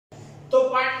तो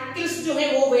पार्टिकल्स जो है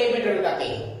वो वेव में ट्रेवल करते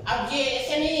हैं। अब ये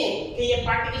ऐसे नहीं है कि ये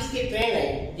पार्टिकल्स की ट्रेन है,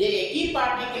 ये एक ही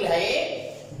पार्टिकल है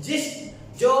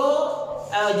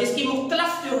जिसकी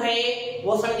मुख्तलिफ जो है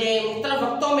वो समझे मुख्तलिफ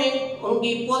वक्तों में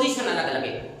उनकी पोजीशन अलग अलग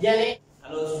है। यानी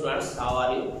hello students, how are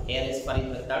you? Here is Farid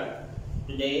Mehtar.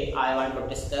 Today I want to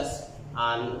discuss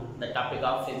on the topic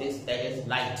of physics, that is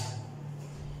light.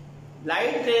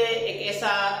 Light एक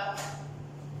ऐसा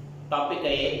टॉपिक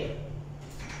है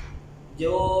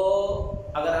जो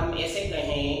अगर हम ऐसे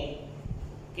कहें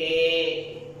कि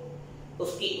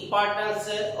उसकी इम्पोर्टेंस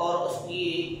और उसकी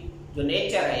जो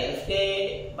नेचर है उसके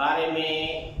बारे में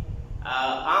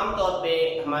आमतौर पे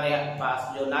हमारे पास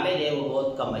जो नॉलेज है वो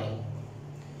बहुत कम है।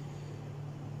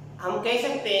 हम कह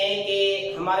सकते हैं कि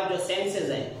हमारे जो सेंसेस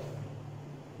हैं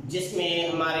जिसमें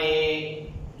हमारे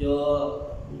जो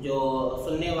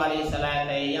सुनने वाली सलाहियत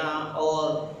है या और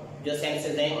जो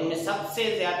सेंसेस हैं उनमें सबसे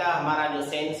ज्यादा हमारा जो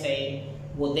सेंस है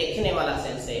वो देखने वाला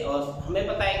सेंस है। और हमें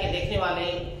पता है कि देखने वाले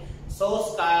सोर्स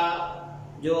का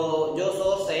जो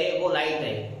सोर्स है वो लाइट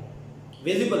है,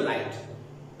 विजिबल लाइट।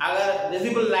 अगर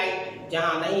विजिबल लाइट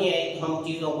जहां नहीं है तो हम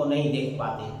चीजों को नहीं देख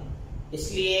पाते।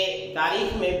 इसलिए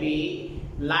तारीख में भी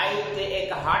लाइट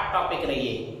एक हॉट टॉपिक रही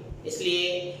है। इसलिए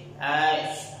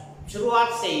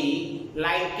शुरुआत से ही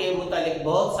लाइट के मुतालिक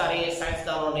बहुत सारे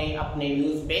साइंसदानों ने अपने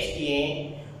व्यूज पेश किए हैं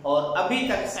और अभी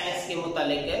तक साइंस के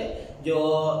मुतालिक जो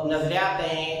नजरियात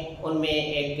हैं उनमें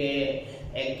एक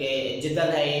जिदल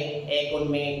है, एक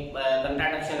उनमें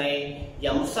कंट्राडिक्शन है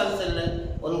या मुसलसल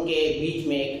उनके बीच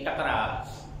में एक टकराव।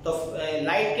 तो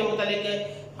लाइट के मुतालिक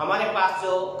हमारे पास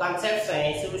जो कॉन्सेप्ट्स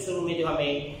हैं शुरू में जो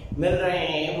हमें मिल रहे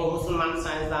हैं वो मुसलमान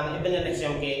साइंसदान इब्न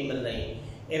अल-हैशम के मिल रहे हैं।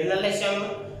 इब्न अल-हैशम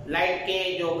लाइट के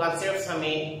जो कॉन्सेप्ट्स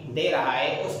हमें दे रहा है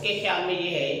उसके ख्याल में ये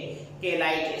है कि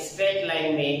लाइट स्ट्रेट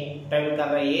लाइन में ट्रेवल कर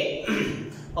रही है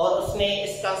और उसने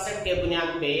इस कॉन्सेप्ट के बुनियाद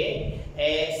पे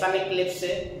सन इक्लिप्स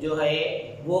जो है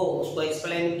वो उसको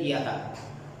एक्सप्लेन किया था।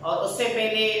 और उससे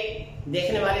पहले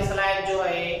देखने वाली सलाहियत जो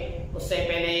है उससे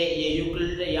पहले ये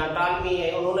यूक्लिड या टॉलमी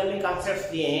है, उन्होंने भी कॉन्सेप्ट्स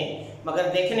दिए हैं, मगर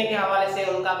देखने के हवाले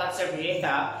से उनका कॉन्सेप्ट ये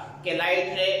था कि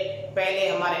लाइट पहले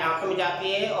हमारे आंखों में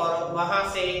जाती है और वहां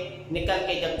से निकल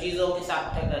के जब चीजों के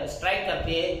साथ स्ट्राइक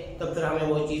करती है तो फिर हमें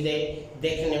वो चीजें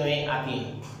देखने में आती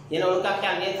हैं। यानी उनका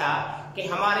ख्याल ये था कि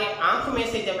हमारे आंख में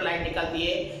से जब लाइट निकलती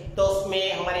है तो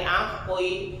उसमें हमारी आंख कोई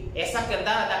ऐसा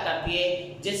किरदार अदा करती है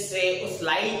जिससे उस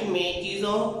लाइट में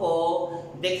चीजों को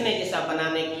देखने जैसा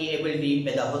बनाने की एबिलिटी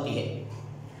पैदा होती है।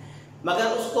 मगर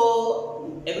उसको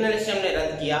इब्न अल-हैशम ने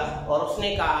रद्द किया और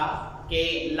उसने कहा कि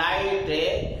लाइट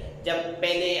जब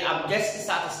पहले ऑब्जेक्ट्स के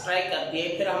साथ स्ट्राइक करती है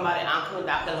फिर हमारे आंख में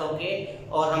दाखिल होके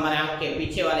और हमारे आंख के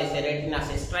पीछे वाले से रेटिना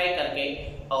से स्ट्राइक करके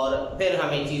और फिर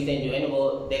हमें चीजें जो है वो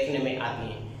देखने में आती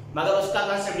हैं। मगर उसका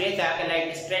कॉन्सेप्ट ये था कि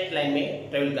लाइट स्ट्रेट लाइन में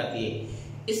ट्रेवल करती है।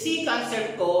 इसी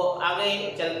कॉन्सेप्ट को आगे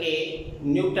चल के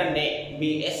न्यूटन ने भी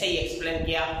ऐसे ही एक्सप्लेन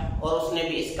किया और उसने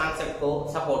भी इस कॉन्सेप्ट को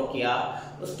सपोर्ट किया।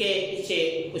 उसके पीछे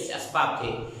कुछ असबाब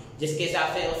थे जिसके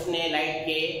हिसाब से उसने लाइट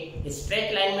के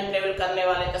स्ट्रेट लाइन में ट्रेवल करने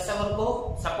वाले तस्वर को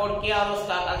सपोर्ट किया और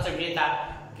उसका कॉन्सेप्ट ये था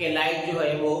कि लाइट जो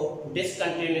है वो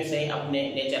डिसकंटिन्यूअस है अपने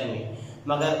नेचर में।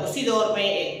 मगर उसी दौर में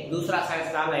एक दूसरा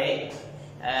साइंसदान है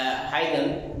हाइगन,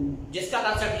 जिसका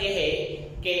कॉन्सेप्ट ये है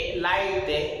कि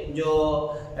लाइट जो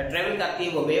ट्रेवल करती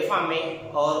है वो वेव फॉर्म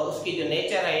में और उसकी जो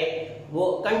नेचर है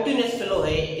वो कंटिन्यूअस फ्लो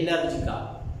है एनर्जी का।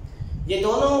 ये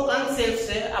दोनों कॉन्सेप्ट्स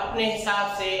अपने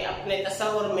हिसाब से अपने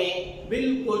तस्वर में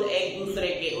बिल्कुल एक दूसरे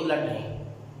के उलट हैं,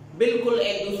 बिल्कुल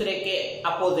एक दूसरे के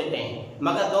अपोजिट हैं।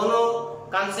 मगर दोनों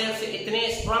कॉन्सेप्ट्स इतने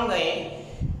स्ट्रांग हैं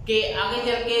कि आगे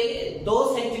चल के 2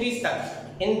 सेंचुरीज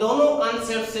तक इन दोनों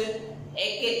कॉन्सेप्ट्स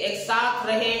एक साथ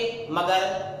रहे। मगर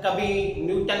कभी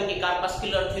न्यूटन की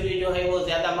कार्पस्कुलर थ्योरी जो है वो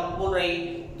ज्यादा मकबूल रही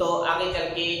तो आगे चल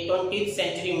के 20th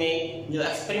सेंचुरी में जो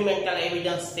एक्सपेरिमेंटल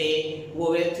एविडेंस थे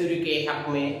वो वेव थ्योरी के हक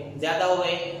में ज्यादा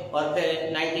हुए और फिर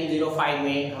 1905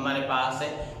 में हमारे पास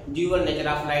ड्यूअल नेचर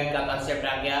ऑफ लाइट का कंसेप्ट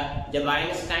आ गया, जब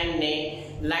आइंस्टाइन ने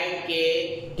लाइट के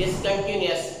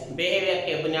डिसकंटिन्यूअस बिहेवियर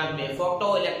के बुनियाद पे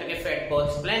फोटो इलेक्ट्रिक इफेक्ट को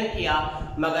एक्सप्लेन किया।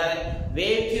 मगर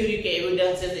वेव थ्योरी के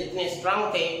एविडेंसेस इतने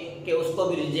स्ट्रांग थे कि उसको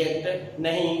भी रिजेक्ट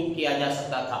नहीं किया जा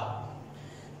सकता था।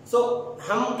 सो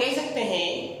हम कह सकते हैं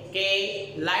कि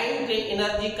लाइट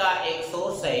एनर्जी का एक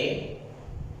सोर्स है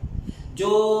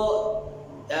जो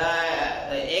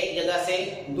एक जगह से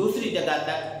दूसरी जगह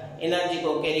तक एनर्जी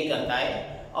को कैरी करता है।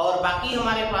 और बाकी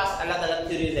हमारे पास अलग अलग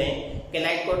थ्योरीज हैं कि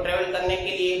लाइट को ट्रेवल करने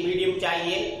के लिए मीडियम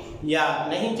चाहिए या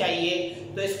नहीं चाहिए,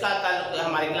 तो इसका ताल्लुक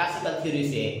हमारे क्लासिकल थ्योरी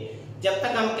से है। जब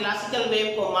तक हम क्लासिकल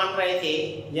वेव को मान रहे थे,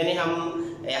 यानी हम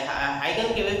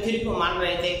हाइगन के वेव थ्योरी को मान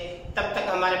रहे थे, तब तक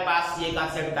हमारे पास ये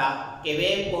कॉन्सेप्ट था कि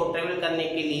वेव को ट्रेवल करने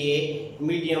के लिए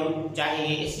मीडियम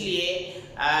चाहिए। इसलिए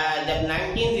जब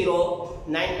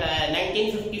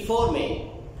 1954 में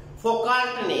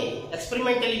फोकाल्ट ने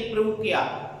एक्सपेरिमेंटली प्रूव किया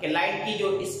कि लाइट की जो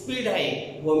स्पीड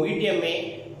है वो मीडियम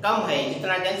में कम है,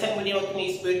 जितना डेंसर मीडियम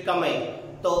उतनी स्पीड कम है,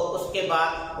 तो उसके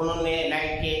बाद उन्होंने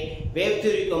लाइट के वेव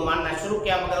थ्योरी को मानना शुरू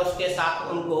किया। मगर उसके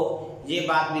साथ उनको ये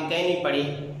बात भी कहनी पड़ी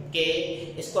कि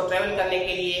इसको ट्रेवल करने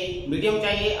के लिए मीडियम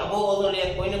चाहिए। अब वो ओजोन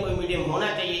लेयर कोई ना कोई मीडियम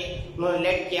होना चाहिए। उन्होंने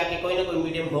लेट किया कि कोई ना कोई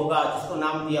मीडियम होगा, जिसको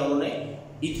नाम दिया उन्होंने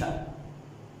ईथर।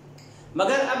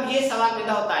 मगर अब ये सवाल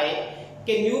पैदा होता है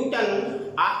कि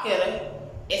न्यूटन आखिर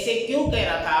ऐसे क्यों कह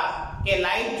रहा था कि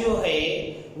लाइट जो है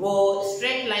वो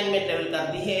स्ट्रेट लाइन में ट्रेवल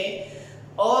करती है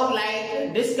और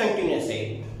लाइट डिसकंटिन्यूअस है।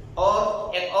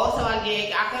 और एक और सवाल ये है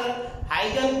कि आखिर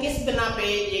हाइगन किस बिना पे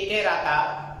ये कह रहा था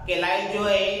कि लाइट जो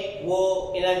है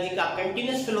वो एनर्जी का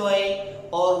कंटिन्यूअस फ्लो है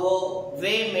और वो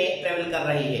वेव में ट्रेवल कर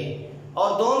रही है। और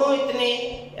दोनों इतने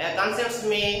कॉन्सेप्ट्स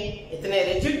में इतने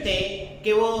रिजिड थे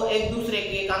कि वो एक दूसरे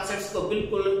के कॉन्सेप्ट्स को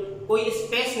बिल्कुल कोई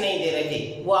स्पेस नहीं दे रहे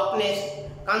थे। वो अपने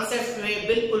कॉन्सेप्ट्स में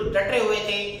बिल्कुल डटे हुए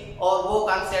थे और वो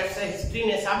कॉन्सेप्ट्स हिस्ट्री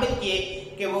ने साबित किए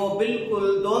कि वो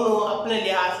बिल्कुल दोनों अपने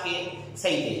लिहाज के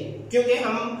सही थे। क्योंकि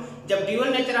हम जब ड्यूअल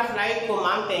नेचर ऑफ लाइट को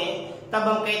मानते हैं तब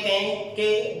हम कहते हैं कि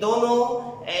दोनों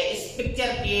इस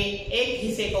पिक्चर के एक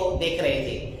हिस्से को देख रहे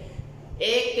थे।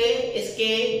 एक इसके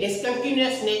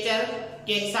डिसकंटिन्यूअस नेचर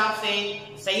के हिसाब से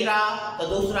सही रहा, तो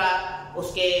दूसरा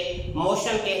उसके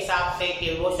मोशन के हिसाब से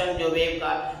कि मोशन जो वेव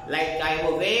का लाइट का है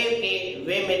वो वेव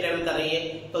में ट्रेवल कर रही है,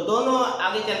 तो दोनों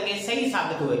आगे चल के सही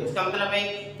साबित हुए। इसका मतलब है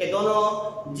कि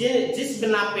दोनों जिस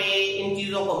बिना पे इन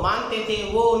चीजों को मानते थे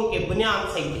वो उनके बुनियाद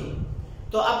सही थे।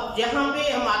 तो अब यहाँ पे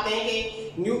हम आते हैं कि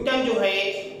न्यूटन जो है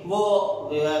वो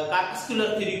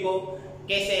कार्पस्कुलर थ्योरी को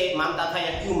कैसे मानता था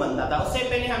या क्यों मानता था। उससे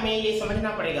पहले हमें ये समझना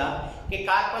पड़ेगा कि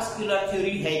कार्पस्कुलर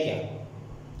थ्योरी है क्या।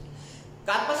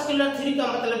 कार्पस्कुलर थ्योरी का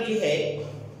मतलब ये है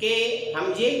कि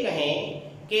हम ये कहें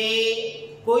कि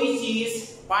कोई चीज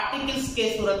पार्टिकल्स के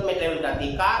सूरत में ट्रेवल करती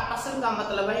है। कार्पसल का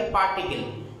मतलब है पार्टिकल,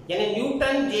 यानी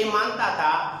न्यूटन ये मानता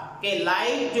था कि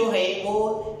लाइट जो है वो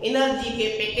एनर्जी के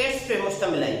पैकेट्स पे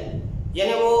मुश्तमिल है।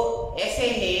 यानी वो ऐसे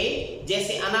है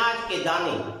जैसे अनाज के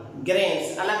दाने,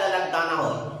 ग्रेन्स, अलग अलग दाना हो।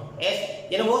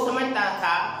 यानी वो समझता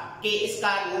था कि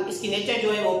इसकी नेचर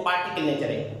जो है वो पार्टिकल नेचर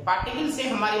है। पार्टिकल से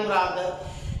हमारी मुराद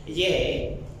ये है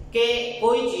कि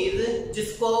कोई चीज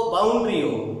जिसको बाउंड्री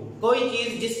हो, कोई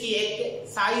चीज जिसकी एक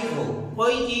साइज हो,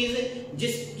 कोई चीज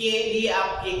जिसके लिए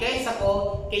आप ये कह सको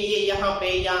कि ये यहाँ पे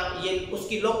या ये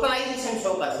उसकी लोकलाइजेशन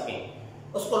शो कर सके,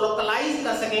 उसको लोकलाइज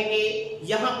कर सके कि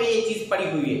यहाँ पे ये चीज पड़ी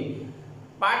हुई है।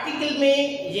 पार्टिकल में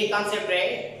ये कॉन्सेप्ट है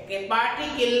कि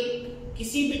पार्टिकल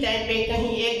किसी भी टाइम पे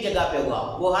कहीं एक जगह पे होगा,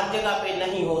 वो हर जगह पे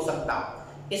नहीं हो सकता।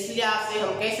 इसलिए से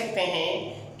हम कह सकते हैं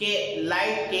कि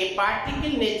लाइट के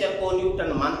पार्टिकल नेचर को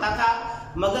न्यूटन मानता था,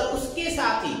 मगर उसके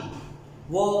साथ ही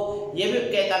वो ये भी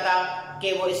कहता था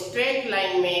कि वो स्ट्रेट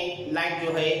लाइन में लाइट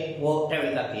जो है वो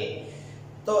ट्रेवल करती है।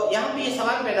 तो यहाँ पे ये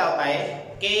सवाल पैदा होता है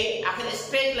कि आखिर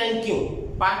स्ट्रेट लाइन क्यों,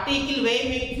 पार्टिकल वे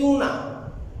में क्यों ना।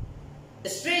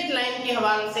 स्ट्रेट लाइन के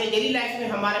हवाले से डेली लाइफ में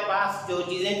हमारे पास जो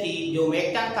चीजें थी, जो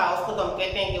वेक्टर था, उसको तो हम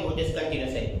कहते हैं कि वो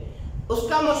डिसकंटिन्यूअस है।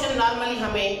 उसका मोशन नॉर्मली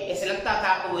हमें ऐसे लगता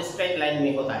था कि वो स्ट्रेट लाइन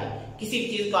में होता है। किसी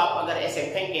चीज को आप अगर ऐसे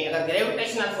फेंकें, अगर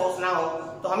ग्रेविटेशनल फोर्स ना हो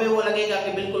तो हमें वो लगेगा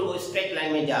कि बिल्कुल वो स्ट्रेट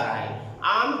लाइन में जा रहा है।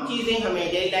 आम चीजें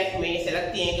हमें डेली लाइफ में ऐसे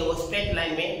लगती हैं कि वो स्ट्रेट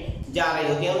लाइन में जा रही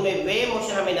होती है, उनमें वेव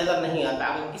मोशन हमें नजर नहीं आता।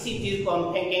 अगर किसी चीज को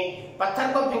हम फेंकें, पत्थर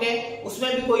को फेंकें,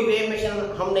 उसमें भी कोई वेव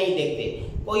मोशन हम नहीं देखते।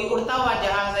 कोई उड़ता हुआ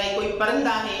जहाज है, कोई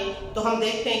परिंदा है, तो हम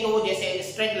देखते हैं कि वो जैसे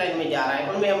स्ट्रेट लाइन में जा रहा है,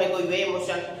 उनमें हमें कोई वेव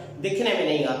मोशन दिखने में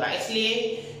नहीं आता।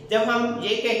 इसलिए जब हम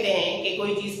ये कहते हैं कि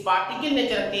कोई चीज पार्टिकल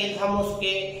नेचर रखती है, तो हम उसके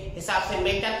हिसाब से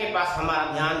मैटर के पास हमारा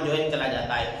ध्यान जो है चला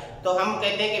जाता है। तो हम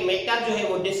कहते हैं कि मैटर जो है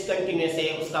वो डिसकंटिन्यूअस है,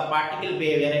 उसका पार्टिकल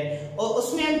बिहेवियर है, और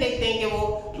उसमें हम देखते हैं कि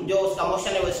वो जो उसका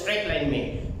मोशन है वो स्ट्रेट लाइन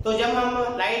में। तो जब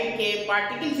हम लाइट के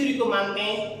पार्टिकल थ्योरी को मानते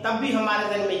हैं तब भी हमारे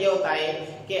जहन में ये होता है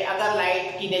कि अगर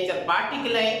लाइट की नेचर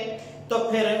पार्टिकल है तो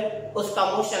फिर उसका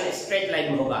मोशन स्ट्रेट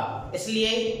लाइन में होगा।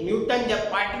 इसलिए न्यूटन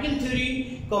जब पार्टिकल थ्योरी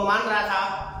को मान रहा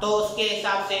था तो उसके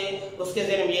हिसाब से उसके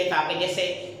जहन में ये था कि जैसे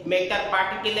मैटर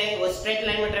पार्टिकल है वो स्ट्रेट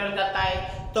लाइन में ट्रेवल करता है,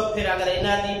 तो फिर अगर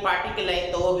एनर्जी पार्टिकल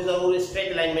है तो वो भी जरूर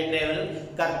स्ट्रेट लाइन में ट्रेवल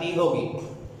करती होगी।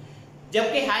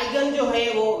 जबकि हाइगन जो है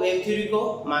वो वेव थ्योरी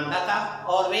को मानता था,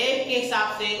 और वेव के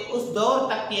हिसाब से उस दौर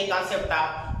तक ये कॉन्सेप्ट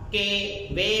था कि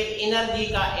वेव एनर्जी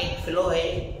का एक फ्लो है,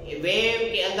 वेव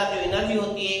के अंदर जो एनर्जी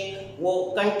होती है वो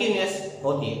कंटिन्यूअस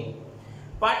होती है।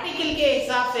 पार्टिकल के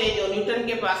हिसाब से जो न्यूटन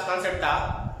के पास कॉन्सेप्ट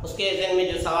था, उसके जहन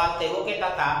में जो सवाल थे वो कहता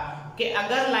था कि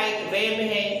अगर लाइट वेव में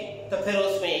है तो फिर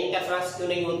उसमें इंटरफेरेंस क्यों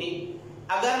नहीं होती,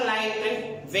 अगर लाइट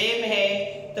वेव है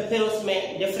तो फिर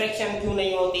उसमें डिफ्रैक्शन क्यों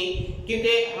नहीं होती,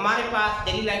 क्योंकि हमारे पास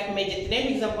डेली लाइफ में जितने भी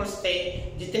एग्जांपल्स थे,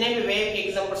 जितने भी वेव के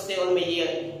एग्जांपल्स थे, उनमें ये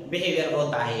बिहेवियर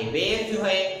होता है। वेव जो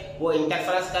है वो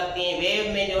इंटरफेरेंस करती है,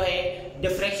 वेव में जो है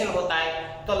डिफ्रेक्शन होता है।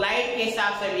 तो लाइट के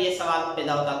हिसाब से भी ये सवाल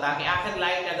पैदा होता था कि आखिर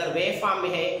लाइट अगर वेव फॉर्म में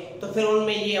है तो फिर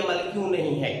उनमें ये अमल क्यों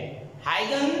नहीं है।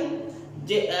 हाइगन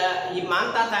ये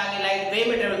मानता था कि लाइट वेव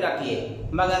में ट्रेवल करती है,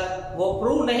 मगर वो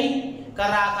प्रूव नहीं कर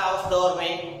रहा था उस दौर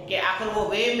में कि आखिर वो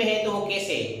वेव में है तो वो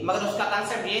कैसे। मगर उसका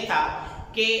कंसेप्ट ये था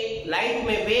कि लाइट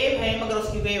में वेव है मगर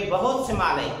उसकी वेव बहुत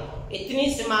स्मॉल है, इतनी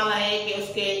स्मॉल है कि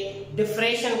उसके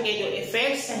डिफ्रेक्शन के जो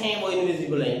इफेक्ट्स हैं वो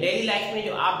इनविजिबल हैं। डेली लाइफ में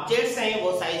जो ऑब्जेक्ट्स हैं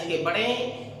वो साइज के बड़े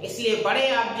हैं, इसलिए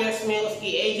बड़े ऑब्जेक्ट्स में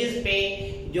उसकी एजेस पे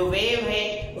जो वेव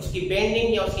है उसकी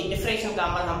बेंडिंग या उसकी डिफ्रेक्शन का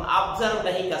अमल हम ऑब्जर्व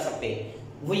नहीं कर सकते।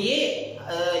 वो ये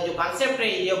जो कॉन्सेप्ट है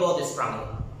ये बहुत स्ट्रांग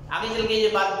है। आगे चल के ये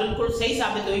बात बिल्कुल सही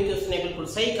साबित हुई कि उसने बिल्कुल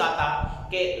सही कहा था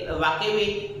कि वाकई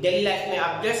में डेली लाइफ में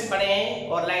ऑब्जेक्ट्स बड़े हैं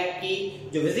और लाइट की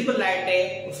जो विजिबल लाइट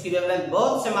है उसकी वेवलेंथ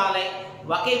बहुत स्मॉल है।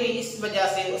 वाकई भी इस वजह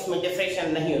से उसमें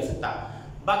डिफ्रेक्शन नहीं हो सकता।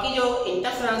 बाकी जो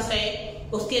इंटरफेरेंस है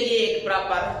उसके लिए एक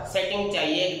प्रॉपर सेटिंग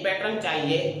चाहिए, एक पैटर्न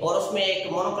चाहिए और उसमें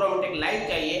एक मोनोक्रोमेटिक लाइट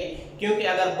चाहिए, क्योंकि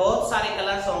अगर बहुत सारे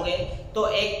कलर्स होंगे तो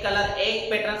एक कलर एक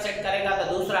पैटर्न सेट करेगा तो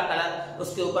दूसरा कलर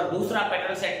उसके ऊपर दूसरा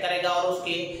पैटर्न सेट करेगा और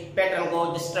उसके पैटर्न को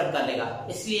डिस्टर्ब कर लेगा।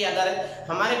 इसलिए अगर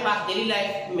हमारे पास डेली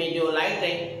लाइफ में जो लाइट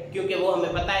है, क्योंकि वो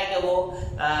हमें पता है कि वो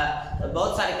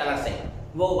बहुत सारे कलर्स हैं,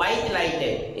 वो व्हाइट लाइट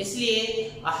है,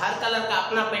 इसलिए हर कलर का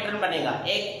अपना पैटर्न बनेगा।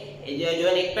 एक जो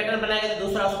एक पैटर्न बनाएगा तो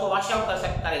दूसरा उसको वॉश आउट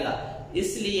करेगा।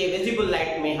 इसलिए विजिबल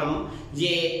लाइट में हम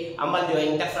ये अमल जो है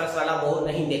इंटरफेरेंस वाला वो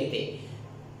नहीं देखते।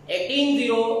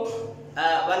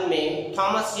 1801 में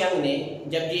थॉमस यंग ने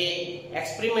जब ये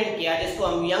एक्सपेरिमेंट किया, जिसको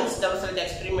हम यंग्स डबल स्लिट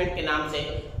एक्सपेरिमेंट के नाम से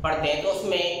पढ़ते हैं, तो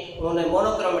उसमें उन्होंने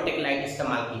मोनोक्रोमेटिक लाइट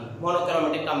इस्तेमाल की।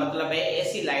 मोनोक्रोमेटिक का मतलब है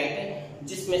ऐसी लाइट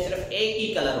जिसमें सिर्फ एक ही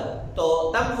कलर हो।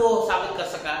 तो तब वो साबित कर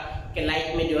सका कि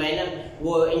लाइट में जो है ना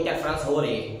वो इंटरफेरेंस हो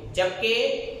रही है। जबकि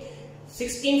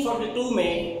 1642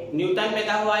 में न्यूटन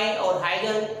पैदा हुआ है और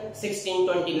हाइगन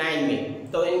 1629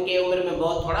 में, तो इनके उम्र में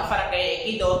बहुत थोड़ा फर्क है। एक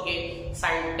ही दौर के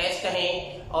साइंटिस्ट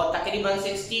हैं और तकरीबन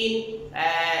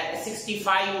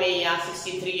 1665 में या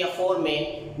 63 या 4 में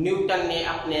न्यूटन ने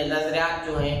अपने नजरियात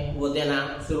जो हैं वो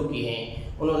देना शुरू किए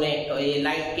हैं। उन्होंने ये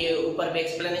लाइट के ऊपर भी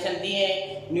एक्सप्लेनेशन दिए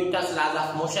हैं, न्यूटन्स लॉज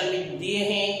ऑफ मोशन भी दिए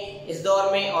हैं इस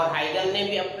दौर में, और हाइगन ने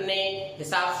भी अपने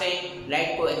हिसाब से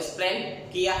लाइट को एक्सप्लेन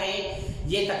किया है।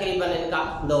 ये तकरीबन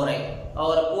इनका दौर है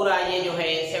और पूरा ये जो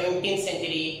है 17th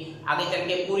सेंचुरी आगे चल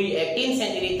के पूरी 18th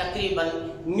सेंचुरी तकरीबन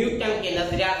न्यूटन के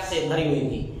नजरियात से भरी हुई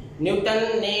थी।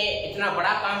 न्यूटन ने इतना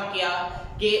बड़ा काम किया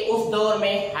कि उस दौर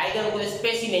में हाइगन को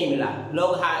स्पेस ही नहीं मिला।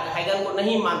 लोग हाइगन को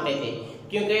नहीं मानते थे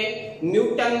क्योंकि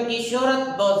न्यूटन की शोहरत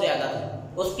बहुत ज्यादा थी,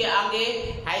 उसके आगे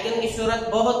हाइगन की शोहरत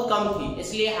बहुत कम थी।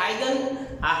 इसलिए हाइगन,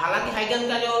 हालांकि हाइगन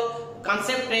का जो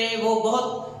कॉन्सेप्ट है वो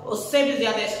बहुत उससे भी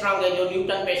ज्यादा स्ट्रांग है जो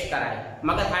न्यूटन पेश करा है,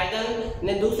 मगर हाइगन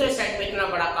ने दूसरे साइड पे इतना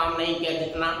बड़ा काम नहीं किया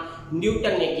जितना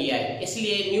न्यूटन ने किया है।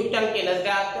 इसलिए न्यूटन के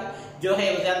नजरियात जो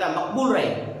है वो ज्यादा मकबूल रहे।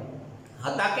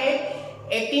 हालांकि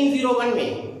 1801 में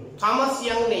थॉमस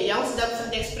यंग ने यंग्स डबल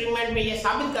स्लिट एक्सपेरिमेंट में ये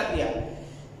साबित कर दिया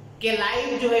कि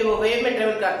लाइट जो है वो वेव में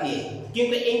ट्रेवल करती है,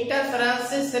 क्योंकि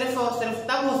इंटरफेरेंस सिर्फ और सिर्फ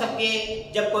तब हो सकती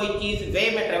है जब कोई चीज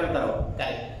वेव में ट्रेवल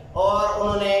करे। और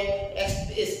उन्होंने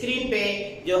स्क्रीन पे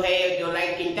जो है जो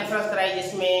लाइट की इंटरफेरेंस कराई,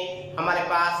 जिसमें हमारे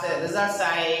पास रिजल्ट्स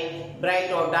आए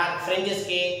ब्राइट और डार्क फ्रिंजेस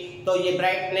के। तो ये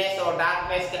ब्राइटनेस और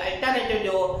डार्कनेस के अल्टरनेटिव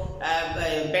जो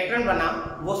पैटर्न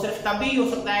बना वो सिर्फ तभी हो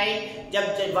सकता है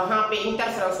जब वहां पे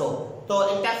इंटरफेरेंस हो। तो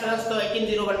इंटरफेरेंस तो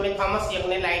 1801 में थॉमस यंग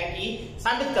ने लाइट की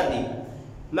साबित कर दी,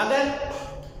 मगर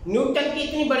न्यूटन की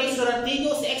इतनी बड़ी शोहरत थी कि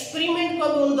उस एक्सपेरिमेंट को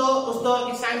भी उस दौर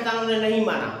के साइंसदानों ने नहीं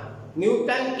माना।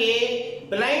 न्यूटन के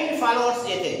ब्लाइंड फॉलोअर्स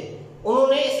जो थे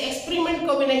उन्होंने इस एक्सपेरिमेंट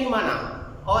को भी नहीं माना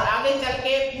और आगे चल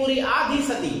के पूरी आधी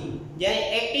सदी यानी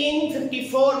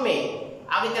 1854 में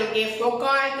आगे चल के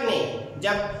फोकार्ट ने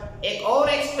जब एक और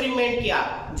एक्सपेरिमेंट किया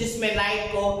जिसमें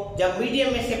लाइट को जब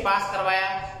मीडियम में से पास करवाया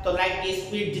तो लाइट की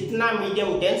स्पीड जितना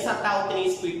मीडियम डेंसर था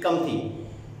उतनी स्पीड कम थी।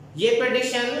 ये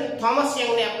प्रेडिक्शन थॉमस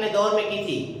यंग ने अपने दौर में की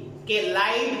थी कि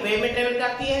लाइट वेव में ट्रेवल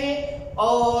करती है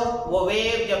और वो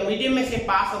वेव जब मीडियम में से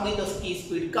पास होगी तो उसकी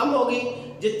स्पीड कम होगी,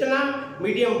 जितना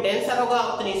मीडियम डेंसर होगा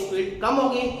उतनी स्पीड कम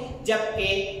होगी। जबकि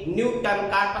न्यूटन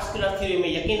कॉर्पस्कुलर थ्योरी में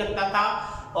यकीन रखता था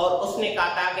और उसने कहा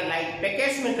था कि लाइट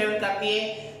पैकेट्स में ट्रेवल करती है,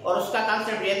 और उसका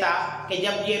कॉन्सेप्ट ये था कि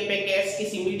जब ये पैकेट्स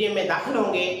किसी मीडियम में दाखिल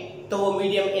होंगे तो वो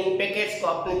मीडियम इन पैकेट्स को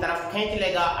अपनी तरफ खींच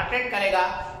लेगा, अट्रैक्ट करेगा,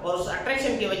 और उस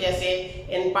अट्रैक्शन की वजह से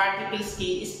इन पार्टिकल्स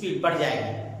की स्पीड बढ़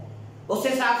जाएगी। उस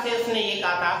हिसाब से उसने ये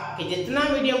कहा था कि जितना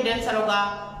मीडियम डेंसर होगा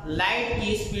लाइट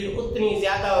की स्पीड उतनी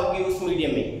ज्यादा होगी उस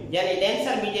मीडियम में, यानी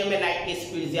डेंसर मीडियम में लाइट की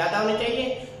स्पीड ज्यादा होनी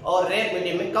चाहिए और रेयर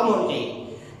मीडियम में कम होनी चाहिए।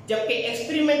 जबकि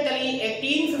एक्सपेरिमेंटली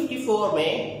 1854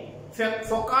 में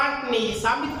फोकार्ट ने ये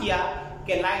साबित किया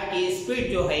कि लाइट की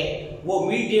स्पीड जो है वो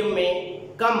मीडियम में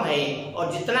कम है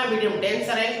और जितना मीडियम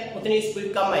डेंसर है उतनी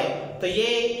स्पीड कम है। तो ये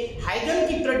हाइगन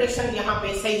की प्रेडिक्शन यहाँ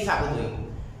पे सही साबित हुई।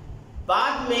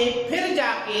 बाद में फिर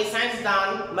जाके साइंसदान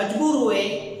मजबूर हुए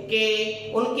कि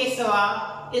उनके सिवा,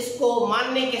 इसको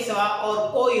मानने के सिवा और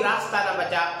कोई रास्ता न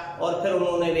बचा और फिर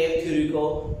उन्होंने वेव थ्योरी को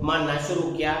मानना शुरू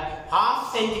किया।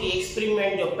 हाफ सेंचुरी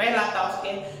एक्सपेरिमेंट जो पहला था उसके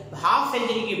हाफ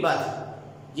सेंचुरी की बाद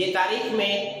ये तारीख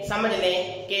में समझ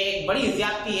लें कि एक बड़ी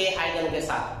ज्यादती है हाइगन के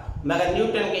साथ, मगर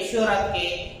न्यूटन के शोहरत के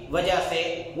वजह से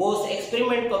वो उस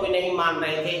एक्सपेरिमेंट को भी नहीं मान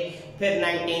रहे थे। फिर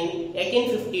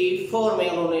 1854 में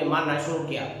उन्होंने मानना शुरू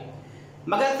किया।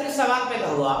 मगर फिर सवाल पैदा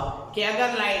हुआ कि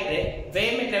अगर लाइट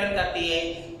वेव में ट्रेवल करती है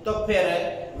तो फिर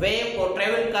वेव को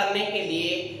ट्रेवल करने के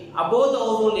लिए अबोव द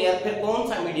ओजोन लेयर फिर कौन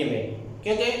सा मीडियम है,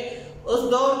 क्योंकि उस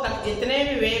दौर तक जितने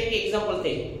भी वेव के एग्जांपल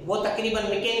थे वो तकरीबन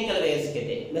मैकेनिकल वेव्स के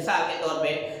थे। मिसाल के तौर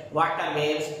पे वाटर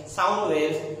वेव्स, साउंड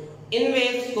वेव्स, इन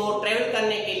वेव्स को ट्रेवल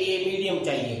करने के लिए मीडियम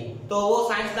चाहिए। तो वो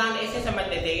साइंसदान ऐसे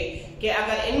समझते थे कि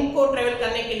अगर इनको ट्रेवल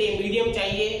करने के लिए मीडियम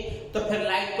चाहिए तो फिर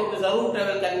लाइट को भी जरूर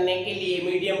ट्रेवल करने के लिए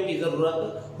मीडियम की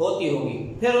जरूरत होती होगी।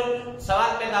 फिर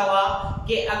सवाल पैदा हुआ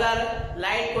कि अगर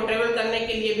लाइट को ट्रेवल करने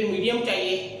के लिए भी मीडियम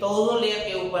चाहिए तो ओजोन लेयर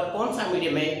के ऊपर कौन सा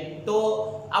मीडियम है। तो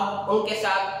अब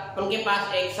उनके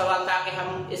पास एक सवाल था कि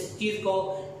हम इस चीज को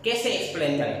कैसे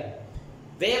एक्सप्लेन करें।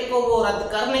 वेव को वो रद्द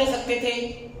कर नहीं सकते थे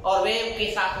और वेव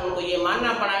के साथ उनको ये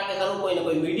मानना पड़ा कि जरूर कोई ना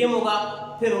कोई मीडियम होगा।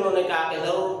 फिर उन्होंने कहा कि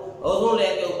जरूर ओजोन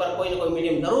लेयर के ऊपर कोई ना कोई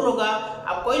मीडियम जरूर होगा।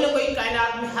 अब कोई ना कोई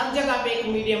कायनात में हर जगह पे एक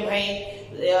मीडियम है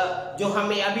जो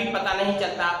हमें अभी पता नहीं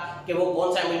चलता कि वो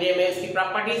कौन सा मीडियम है, उसकी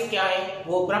प्रॉपर्टीज क्या है,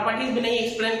 वो प्रॉपर्टीज भी नहीं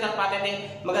एक्सप्लेन कर पाते थे।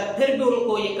 मगर फिर भी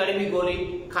उनको ये कड़वी गोली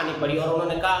खानी पड़ी और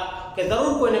उन्होंने कहा कि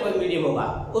जरूर कोई ना कोई मीडियम होगा।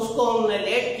 उसको उन्होंने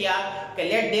लेट किया कि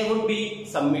late there would be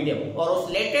some medium, और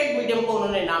उस लेटेड मीडियम को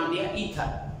उन्होंने नाम दिया ईथर।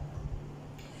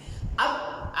 अब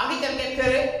आगे चल के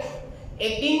फिर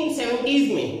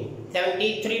 1870s में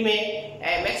 73 में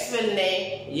मैक्सवेल ने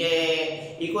ये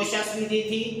इक्वेशंस भी दी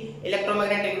थी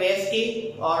इलेक्ट्रोमैग्नेटिक वेव्स की,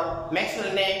 और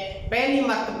मैक्सवेल ने पहली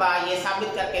मर्तबा ये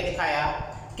साबित करके दिखाया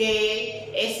कि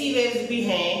ऐसी वेव्स भी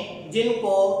हैं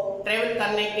जिनको ट्रेवल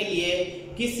करने के लिए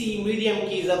किसी मीडियम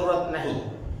की जरूरत नहीं।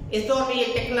 इस दौर में ये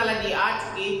टेक्नोलॉजी आ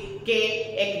चुकी कि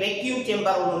एक वैक्यूम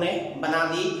चेंबर उन्होंने बना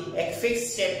दी, एक फिक्स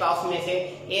शेप का, उसमें से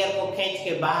एयर को खींच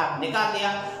के बाहर निकाल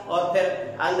दिया और फिर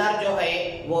अंदर जो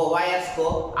है वो वायर्स को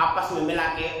आपस में मिला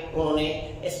के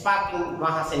उन्होंने स्पार्किंग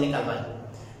वहां से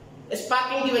निकलवाई।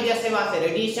 स्पार्किंग की वजह से वहां से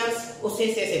रेडिएशंस उस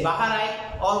हिस्से से बाहर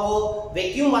आए और वो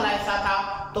वैक्यूम वाला हिस्सा था,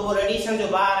 तो वो रेडिएशन जो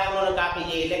बाहर आए उन्होंने कहा कि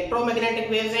ये इलेक्ट्रोमैग्नेटिक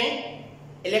वेव्स हैं,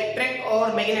 इलेक्ट्रिक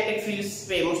और मैग्नेटिक फील्ड्स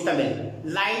पे मुश्तमिल।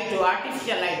 लाइट जो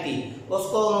आर्टिफिशियल लाइट थी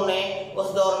उसको उन्होंने उस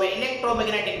दौर में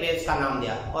इलेक्ट्रोमैग्नेटिक वेव्स का नाम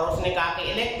दिया और उसने कहा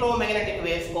कि इलेक्ट्रोमैग्नेटिक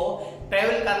वेव्स को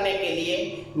ट्रेवल करने के लिए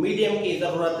मीडियम की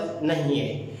जरूरत नहीं है।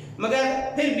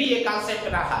 मगर फिर भी ये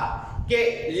कॉन्सेप्ट रहा कि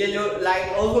ये जो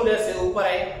लाइट ओजोन लेयर से ऊपर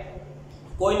है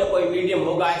कोई ना कोई मीडियम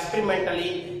होगा। एक्सपेरिमेंटली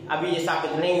अभी ये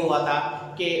साबित नहीं हुआ था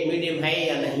कि मीडियम है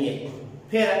या नहीं है।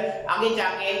 फिर आगे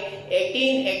जाके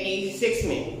 1886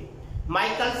 में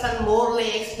माइकलसन मोरले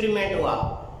एक्सपेरिमेंट हुआ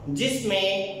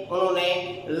जिसमें उन्होंने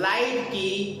लाइट की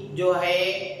जो है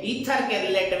ईथर के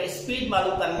रिलेटिव स्पीड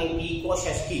मालूम करने की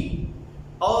कोशिश की,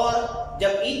 और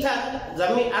जब ईथर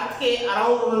जमीन अर्थ के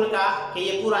अराउंड, उन्होंने कहा कि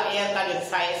ये पूरा एयर का जो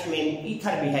हिस्सा है इसमें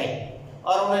ईथर भी है,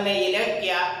 और उन्होंने ये लेट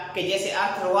किया कि जैसे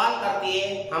अर्थ रिवॉल्व करती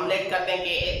है हम लेट करते हैं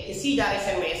कि इसी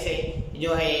डायरेक्शन में ऐसे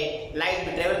जो है लाइट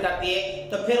भी ट्रेवल करती है,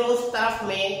 तो फिर उस तरफ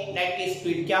में लाइट की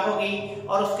स्पीड क्या होगी,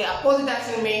 और उसके अपोजिट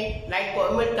डायरेक्शन में लाइट को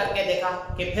इमिट करके देखा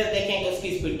कि फिर देखें कि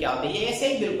उसकी स्पीड क्या होती है। ये ऐसे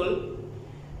ही बिल्कुल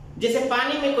जैसे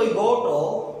पानी में कोई बोट हो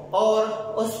और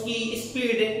उसकी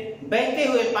स्पीड बहते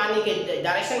हुए पानी के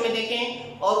डायरेक्शन में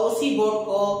देखें और उसी बोट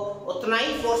को उतना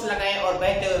ही फोर्स लगाएं और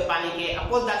बहते हुए पानी के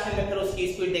अपोजिट डायरेक्शन में फिर उसकी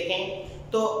स्पीड देखें।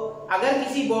 तो अगर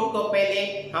किसी बोट को पहले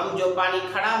हम जो पानी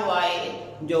खड़ा हुआ है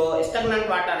जो स्टैग्नेंट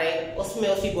वाटर है उसमें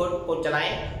उसी बोट को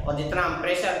चलाएं और जितना हम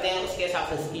प्रेशर दें उसके हिसाब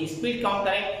से उसकी स्पीड काउंट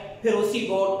करें, फिर उसी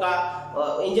बोट का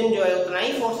इंजन जो है उतना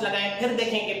ही फोर्स लगाएं, फिर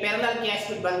देखें कि पैरेलल क्या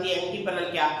स्पीड बनती है, एंटी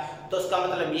पैरेलल क्या। तो उसका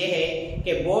मतलब ये है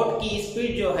कि बोट की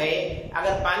स्पीड जो है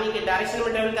अगर पानी के डायरेक्शन में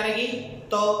ट्रेवल करेगी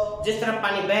तो जिस तरफ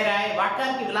पानी बह रहा है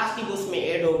वाटर की वेलोसिटी भी उसमें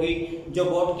ऐड होगी जो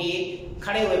बोट की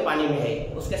खड़े हुए पानी में है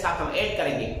उसके साथ हम ऐड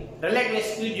करेंगे। रिलेटिव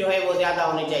स्पीड जो है वो ज्यादा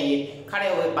होनी चाहिए खड़े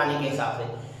हुए पानी के हिसाब से।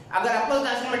 अगर अपोजिट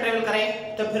डायरेक्शन में ट्रेवल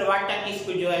करें तो फिर वाटर की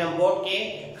स्पीड जो है हम बोट के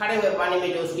खड़े हुए पानी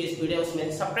में जो उसकी स्पीड है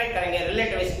उसमें सेपरेट करेंगे,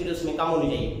 रिलेटिव स्पीड उसमें कम होनी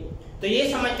चाहिए। तो ये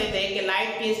समझते थे कि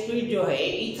लाइट की स्पीड जो है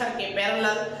ईथर के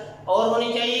पैरेलल और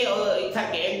होनी चाहिए और ईथर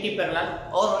के एंटी पैरेलल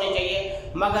और होने चाहिए,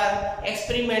 मगर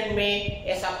एक्सपेरिमेंट में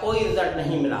ऐसा कोई रिजल्ट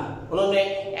नहीं मिला। उन्होंने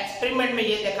एक्सपेरिमेंट में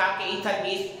ये देखा कि ईथर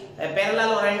की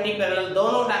पैरेलल और एंटी पैरेलल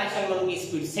दोनों डायरेक्शन में उनकी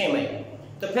स्पीड सेम है।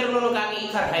 तो फिर उन्होंने कहा कि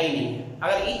ईथर है ही नहीं।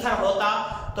 अगर ईथर होता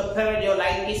तो फिर जो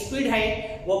लाइट की स्पीड है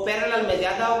वो पैरेलल में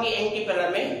ज्यादा होगी, एंटी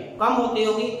पैरेलल में कम होती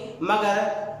होगी, मगर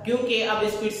क्योंकि अब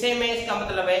स्पीड सेम है इसका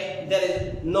मतलब है देयर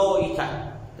इज नो ईथर।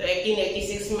 तो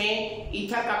 1886 में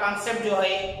ईथर का कॉन्सेप्ट जो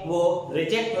है वो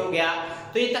रिजेक्ट हो गया।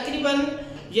 तो ये तकरीबन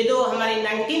ये जो हमारी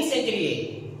 19th सेंचुरी है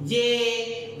ये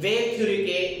वेव थ्योरी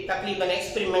के तकरीबन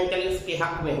एक्सपेरिमेंटल उसके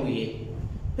हक में हुई है।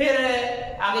 फिर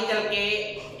आगे चल के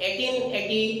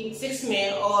 1886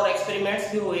 में और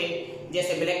एक्सपेरिमेंट्स भी हुए,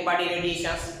 जैसे ब्लैक बॉडी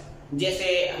रेडिएशंस, जैसे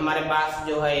हमारे पास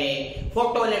जो है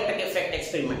photo electric effect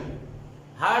experiment.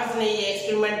 Hertz ने ये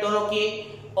एक्सपेरिमेंट दोनों किए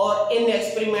और इन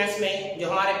एक्सपेरिमेंट्स में जो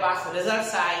हमारे पास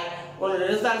रिजल्ट्स आए उन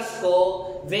रिजल्ट्स को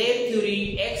वेव थ्योरी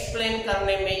एक्सप्लेन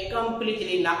करने में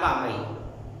कंप्लीटली नाकाम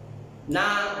रही। ना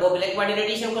वो ब्लैक बॉडी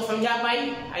रेडिएशन को समझा पाई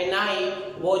और ना ही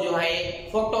वो जो है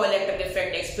फोटो इलेक्ट्रिक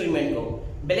इफेक्ट एक्सपेरिमेंट को।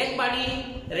 ब्लैक बॉडी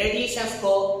रेडिएशंस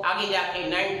को आगे जाके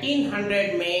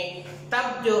 1900 में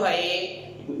तब जो है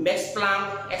मैक्स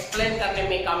प्लैंक एक्सप्लेन करने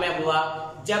में कामयाब हुआ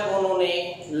जब उन्होंने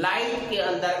लाइट के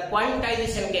अंदर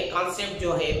क्वांटाइजेशन के कॉन्सेप्ट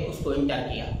जो है उसको इंटर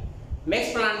किया।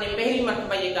 मैक्स प्लैंक ने पहली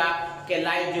मर्तबा ये कहा कि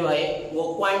लाइट जो है वो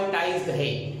क्वांटाइज्ड है,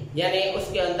 यानी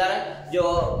उसके अंदर जो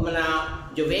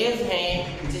वेव्स हैं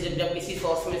जब किसी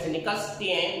सोर्स में से निकलती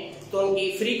हैं तो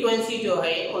उनकी फ्रीक्वेंसी जो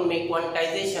है उनमें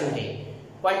क्वांटाइजेशन है।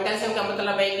 क्वांटाइजेशन का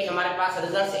मतलब है कि हमारे पास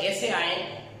रिजल्ट्स ऐसे आए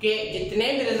कि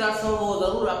जितने भी रिजल्ट्स हों वो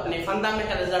जरूर अपने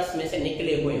फंडामेंटल रिजल्ट्स में से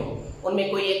निकले हुए हों, उनमें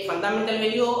कोई एक फंडामेंटल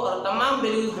वैल्यू हो और तमाम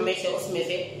वैल्यूज हमेशा उसमें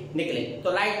से निकले।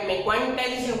 तो लाइट में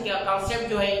क्वांटाइजेशन का कॉन्सेप्ट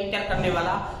जो है इंटर करने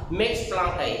वाला मैक्स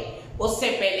प्लैंक है। उससे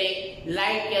पहले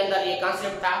लाइट के अंदर ये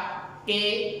कॉन्सेप्ट था कि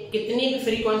कितनी भी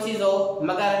फ्रीक्वेंसीज हो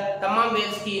मगर तमाम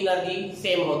वेव्स की एनर्जी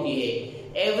सेम होती है,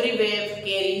 every wave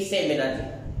carry same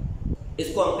energy.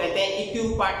 इसको हम कहते हैं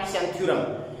इक्विपार्टीशन थ्योरम।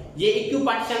 ये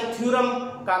इक्विपार्टीशन थ्योरम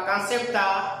का कॉन्सेप्ट था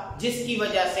जिसकी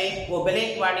वजह से वो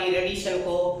ब्लैक बॉडी रेडिएशन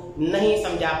को नहीं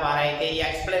समझा पा रहे थे या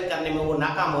एक्सप्लेन करने में वो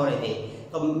नाकाम हो रहे थे।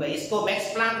 तो इसको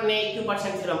मैक्स प्लैंक ने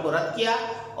इक्विपार्टीशन थ्योरम को रद्द किया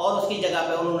और उसकी जगह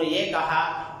पे उन्होंने ये कहा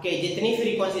कि जितनी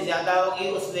फ्रीक्वेंसी ज्यादा होगी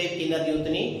उस वेव की एनर्जी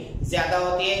उतनी ज्यादा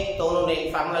होती है। तो उन्होंने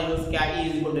एक फार्मूला यूज किया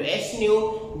E=h/nu,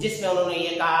 जिसमें उन्होंने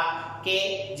ये कहा कि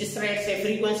जिस रेट से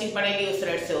फ्रीक्वेंसी बढ़ेगी उस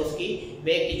रेट से उसकी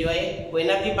वेव की जो है वो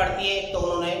एनर्जी बढ़ती है। तो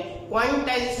उन्होंने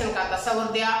क्वांटाइजेशन का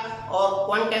तस्वर दिया और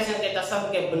क्वांटाइजेशन के तस्वर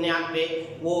के बुनियाद पे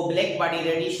वो ब्लैक बॉडी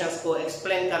रेडिएशंस को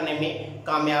एक्सप्लेन करने में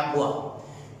कामयाब हुआ।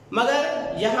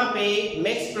 मगर यहाँ पे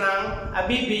मैक्स प्लैंक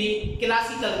अभी भी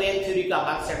क्लासिकल वेव थ्योरी का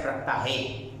कॉन्सेप्ट रखता है।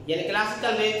 यानी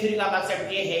क्लासिकल वेव थ्योरी का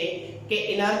कॉन्सेप्ट ये है कि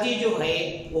एनर्जी जो है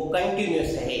वो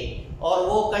कंटिन्यूअस है और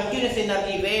वो कंटिन्यूअस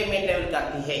एनर्जी वेव में ट्रेवल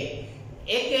करती है।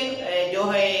 एक जो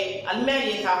है अलमिया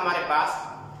ये था हमारे पास,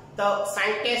 तो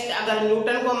साइंटिस्ट अगर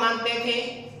न्यूटन को मानते थे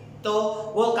तो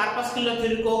वो कॉर्पस्कुलर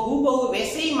थ्योरी को हूबहू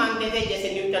वैसे ही मानते थे जैसे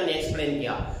न्यूटन ने एक्सप्लेन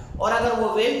किया, और अगर वो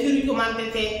वेव थ्योरी को मानते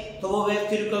थे तो वो वेव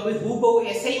थ्योरी को भी हूबहू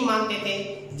ऐसे ही मानते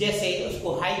थे जैसे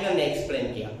उसको हाइगन ने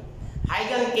एक्सप्लेन किया।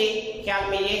 हाइगन के ख्याल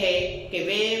में ये है कि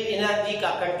वेव एनर्जी का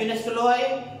कंटिन्यूअस फ्लो है,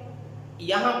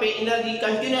 यहाँ पे एनर्जी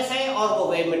कंटिन्यूअस है और वो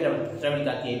वेव में ट्रेवल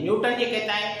करती है। न्यूटन ये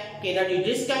कहता है कि एनर्जी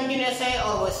डिसकंटिन्यूअस है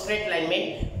और वो स्ट्रेट लाइन में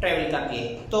ट्रेवल करती है।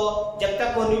 तो जब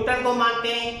तक वो न्यूटन को मानते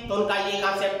हैं तो उनका ये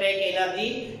कॉन्सेप्ट है कि एनर्जी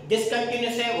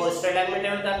डिसकंटिन्यूअस है, वो स्ट्रेट लाइन में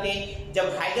ट्रेवल करती है।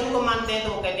 जब हाइगन को मानते हैं तो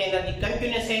वो कहते हैं एनर्जी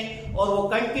कंटिन्यूअस है और वो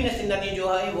कंटिन्यूअस एनर्जी जो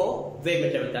है वो वेव में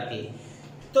ट्रेवल करती है।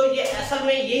 तो ये असल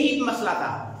में यही मसला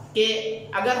था कि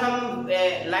अगर हम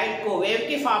लाइट को वेव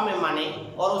के फॉर्म में माने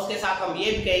और उसके साथ हम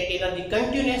ये भी कहें कि एनर्जी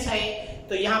कंटिन्यूअस है,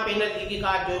 तो यहाँ पे एनर्जी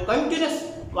का जो कंटिन्यूअस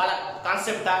वाला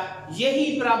कॉन्सेप्ट था यही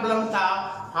प्रॉब्लम था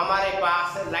हमारे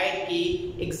पास लाइट की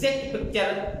एग्जैक्ट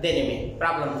पिक्चर देने में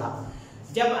प्रॉब्लम था।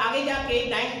 जब आगे जाके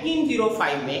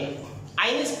 1905 में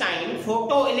Einstein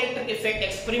photo electric effect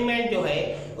experiment जो है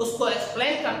उसको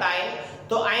एक्सप्लेन करता है,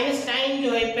 तो आइंस्टाइन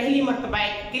जो है पहली मर्तबा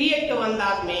क्रिएटिव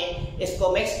अंदाज में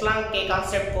इसको मैक्स प्लैंक के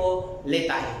कॉन्सेप्ट को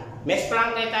लेता है। मैक्स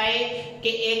प्लैंक कहता है कि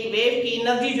एक वेव की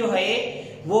एनर्जी जो है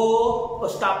वो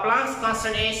उसका प्लैंक्स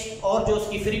कांस्टेंट h और जो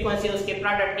उसकी फ्रीक्वेंसी उसके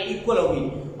प्रोडक्ट के इक्वल होगी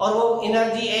और वो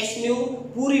एनर्जी h/nu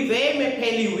पूरी वेव में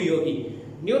फैली हुई होगी।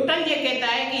 न्यूटन ये कहता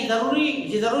है कि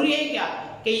जरूरी है क्या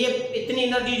कि ये इतनी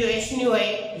एनर्जी जो h/nu है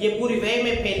ये पूरी वेव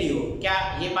में फैली हो? क्या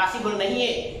ये पॉसिबल नहीं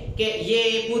है कि ये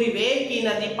पूरी वेव की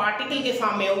एनर्जी पार्टिकल के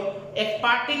फॉर्म में हो, एक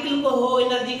पार्टिकल को हो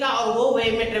एनर्जी का और वो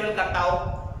वेव में ट्रेवल करता हो?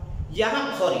 यहाँ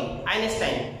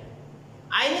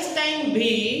आइंस्टाइन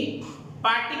भी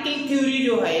पार्टिकल थ्योरी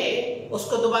जो है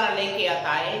उसको दोबारा लेके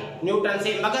आता है न्यूटन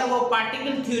से, मगर वो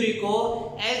पार्टिकल थ्योरी को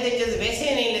एज इट इज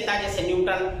वैसे नहीं लेता जैसे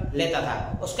न्यूटन लेता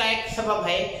था। उसका एक सबब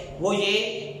है वो ये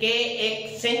कि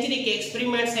एक सेंचुरी के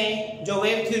एक्सपेरिमेंट्स हैं जो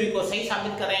वेव थ्योरी को सही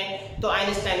साबित कर रहे हैं, तो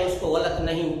आइंस्टाइन उसको गलत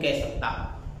नहीं कह सकता।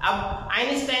 अब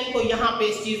आइंस्टाइन को यहाँ पे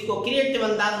इस चीज को क्रिएटिव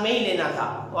अंदाज में ही लेना था,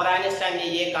 और आइंस्टाइन ने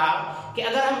ये कहा कि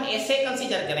अगर हम ऐसे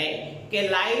कंसीडर करें कि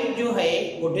लाइट जो है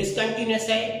वो डिसकंटिन्यूअस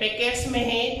है, पैकेट्स में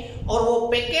है, और वो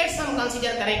पैकेट्स हम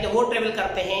कंसीडर करें कि वो ट्रेवल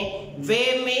करते हैं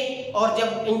वेव में, और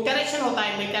जब इंटरेक्शन होता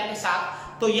है मैटर के साथ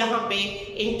तो यहाँ पे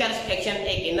इंटरसेक्शन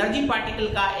एक एनर्जी पार्टिकल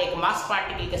का एक मास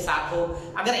पार्टिकल के साथ हो।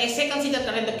 अगर ऐसे कंसीडर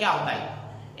करें तो क्या होता है,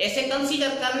 ऐसे कंसीडर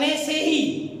करने से ही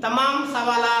तमाम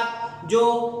सवालात जो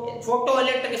फोटो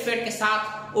इलेक्ट्रिक इफेक्ट के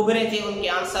साथ उभरे थे उनके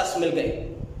आंसर्स मिल गए।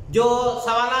 जो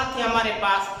सवालात थे हमारे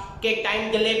पास कि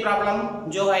टाइम डिले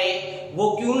प्रॉब्लम जो है वो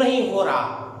क्यों नहीं हो रहा,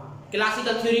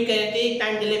 क्लासिकल थ्योरी कहते हैं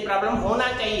टाइम डिले प्रॉब्लम होना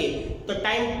चाहिए, तो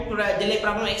टाइम डिले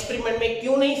प्रॉब्लम एक्सपेरिमेंट में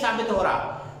क्यों नहीं साबित हो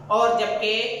रहा, और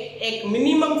जबकि एक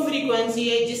मिनिमम फ्रीक्वेंसी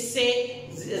है जिससे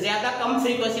ज्यादा कम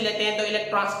फ्रीक्वेंसी लेते हैं तो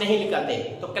इलेक्ट्रॉन्स नहीं निकलते।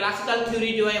 तो क्लासिकल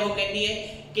थ्योरी जो है वो कहती है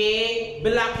कि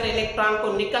बिलाखिर इलेक्ट्रॉन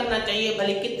को निकलना चाहिए,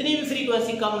 भले कितनी भी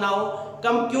फ्रीक्वेंसी कम ना हो,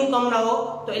 कम क्यों कम ना हो,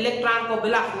 तो इलेक्ट्रॉन को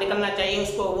बिलाखिर निकलना चाहिए,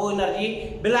 उसको वो एनर्जी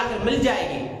बिलाखिर मिल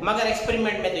जाएगी। मगर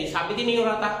एक्सपेरिमेंट में तो ये साबित ही नहीं हो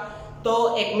रहा था। तो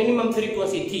एक मिनिमम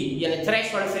फ्रीक्वेंसी थी, यानी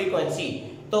थ्रेशोल्ड फ्रीक्वेंसी।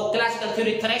 तो क्लासिकल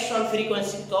थ्योरी थ्रेशोल्ड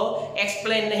फ्रीक्वेंसी को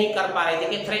एक्सप्लेन नहीं कर पा रहे थे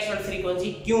कि थ्रेशोल्ड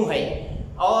फ्रीक्वेंसी क्यों है,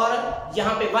 और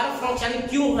यहाँ पे वर्क फंक्शन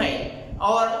क्यों है,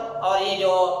 और ये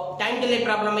जो टाइम डिले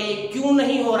प्रॉब्लम है ये क्यों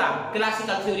नहीं हो रहा।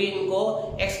 क्लासिकल थ्योरी इनको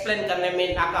एक्सप्लेन करने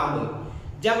में नाकाम हुई।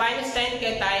 जब आइंस्टाइन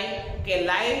कहता है कि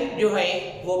लाइट जो है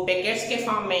वो पैकेट्स के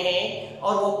फॉर्म में है,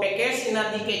 और वो पैकेट्स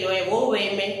एनर्जी के जो है वो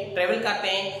वेव में ट्रेवल करते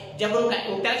हैं, जब उनका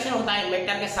इंटरेक्शन होता है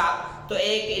मैटर के साथ तो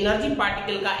एक एनर्जी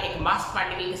पार्टिकल का एक मास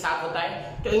पार्टिकल के साथ होता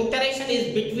है। तो interaction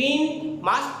is between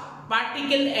mass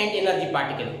particle and energy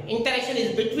particle, interaction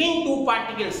is between two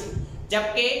particles.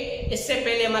 जबकि इससे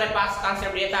पहले हमारे पास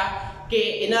कॉन्सेप्ट ये था कि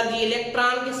एनर्जी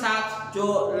इलेक्ट्रॉन के साथ जो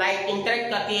लाइट इंटरेक्ट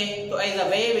करती है तो एज अ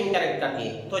वेव इंटरेक्ट करती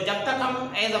है। तो जब तक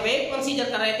हम एज अ वेव कंसीडर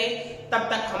कर रहे थे तब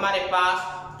तक हमारे पास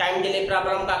टाइम डिले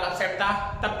प्रॉब्लम का कंसेप्ट था,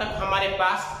 तब तक हमारे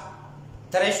पास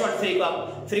थ्रेशोल्ड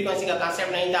फ्रीक्वेंसी का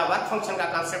कंसेप्ट नहीं था, वर्क फंक्शन का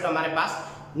कंसेप्ट हमारे पास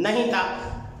नहीं था।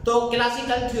 तो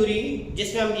क्लासिकल थ्योरी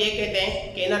जिसमें हम ये कहते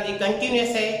हैं कि एनर्जी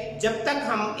कंटिन्यूअस है, जब तक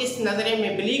हम इस नजरिए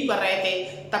में बिलीव कर रहे थे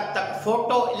तब तक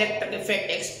फोटो इलेक्ट्रिक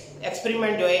इफेक्ट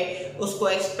एक्सपेरिमेंट जो है उसको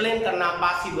एक्सप्लेन करना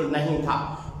पॉसिबल नहीं था।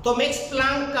 तो मैक्स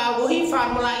प्लांक का वही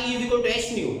फार्मूला E =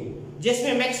 h/nu,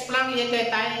 जिसमें मैक्स प्लांक ये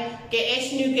कहता है कि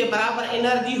h/nu के बराबर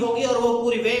एनर्जी होगी और वो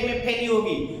पूरी वेव में फैली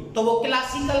होगी, तो वो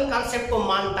क्लासिकल कॉन्सेप्ट को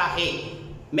मानता है।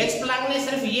 मैक्स प्लांक ने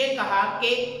सिर्फ ये कहा कि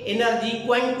एनर्जी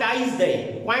क्वांटाइज्ड है।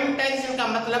 क्वांटाइजेशन का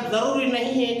मतलब जरूरी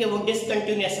नहीं है कि वो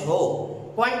डिसकंटिन्यूअस हो।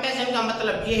 क्वांटाइजेशन का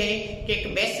मतलब ये है कि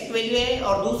एक बेसिक वैल्यू है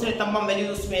और दूसरे तमाम वैल्यू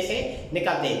उसमें से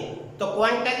निकालते हैं। तो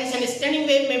क्वांटाइजेशन स्टैंडिंग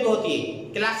वेव में भी होती है,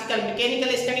 क्लासिकल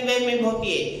मैकेनिकल स्टैंडिंग वेव में भी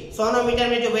होती है। सोनोमीटर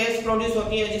में जो वेव्स प्रोड्यूस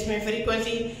होती है जिसमें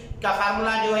फ्रीक्वेंसी का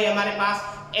फार्मूला जो है हमारे पास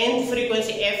nth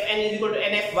फ्रीक्वेंसी Fn =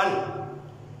 NF1,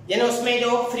 यानी उसमें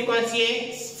जो फ्रीक्वेंसी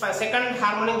है सेकंड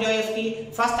हार्मोनिक जो है उसकी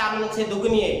फर्स्ट हार्मोनिक से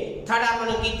दुगनी है, थर्ड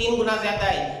हार्मोनिक की 3 गुना ज्यादा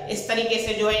है। इस तरीके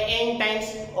से जो है n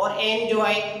टाइम्स, और n जो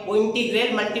है वो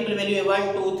इंटीग्रल मल्टीपल वैल्यू है 1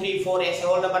 2 3 4 ऐसे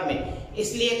होल नंबर में।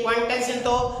 इसलिए क्वांटाइजेशन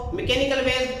तो मैकेनिकल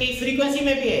वेव की फ्रीक्वेंसी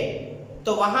में भी है,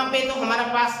 तो वहां पे तो हमारे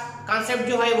पास कॉन्सेप्ट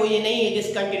जो है वो ये नहीं है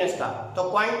डिसकंटिन्यूअस का। तो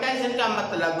क्वांटाइजेशन का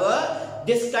मतलब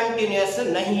डिसकंटिन्यूअस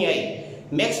नहीं है।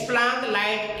 मैक्स प्लांक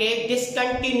लाइट के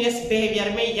डिसकंटिन्यूअस बिहेवियर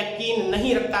में यकीन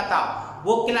नहीं रखता था,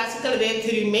 वो क्लासिकल वेव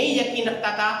थ्योरी में ही यकीन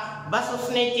रखता था। बस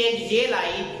उसने चेंज ये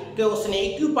लाई कि उसने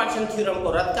इक्विपार्टीशन थ्योरम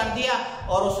को रद्द कर दिया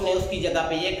और उसने उसकी जगह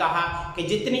पे ये कहा कि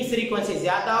जितनी फ्रीक्वेंसी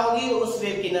ज्यादा होगी उस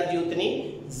वेव की एनर्जी उतनी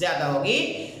ज्यादा होगी।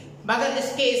 मगर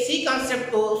इसके इसी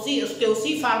कॉन्सेप्ट को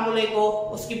उसी फार्मूले को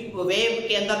उसकी वेव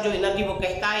के अंदर जो एनर्जी वो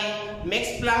कहता है, मैक्स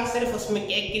प्लांक सिर्फ उसमें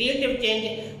एक क्रिएटिव चेंज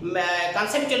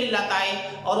कॉन्सेप्चुअली लाता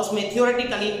है और उसमें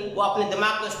थियोरेटिकली वो अपने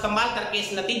दिमाग को इस्तेमाल करके इस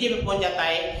नतीजे पे पहुंच जाता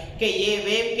है कि ये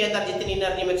वेव के अंदर जितनी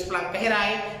एनर्जी मैक्स प्लांक कह रहा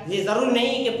है ये जरूरी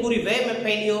नहीं कि पूरी वेव में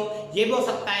फैली हो, ये भी हो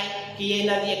सकता है कि ये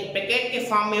एनर्जी एक पैकेट के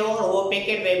फॉर्म में हो और वो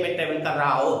पैकेट वेव में ट्रेवल कर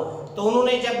रहा हो। तो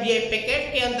उन्होंने जब ये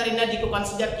पैकेट के अंदर एनर्जी को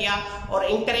कंसीडर किया और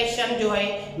इंटरेक्शन जो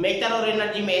है मैटर और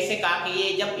एनर्जी में ऐसे कहा कि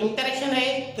ये जब इंटरेक्शन है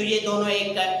तो ये दोनों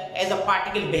एक एज अ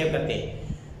पार्टिकल बिहेव करते हैं,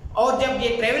 और जब ये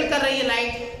ट्रेवल कर रही है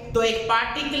लाइट तो एक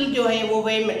पार्टिकल जो है वो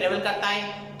वेव में ट्रेवल करता है,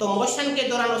 तो मोशन के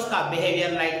दौरान उसका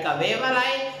बिहेवियर लाइट का वेव वाला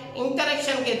है,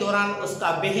 इंटरेक्शन के दौरान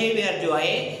उसका बिहेवियर जो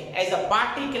है एज अ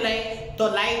पार्टिकल है। तो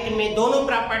लाइट में दोनों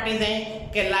प्रॉपर्टीज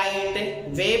हैं कि लाइट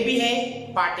वेव भी है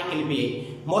पार्टिकल भी है।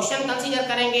 मोशन कंसीडर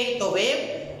करेंगे तो वेव,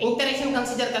 इंटरेक्शन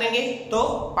कंसीडर करेंगे तो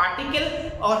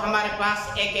पार्टिकल और हमारे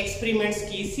पास एक एक्सपेरिमेंट्स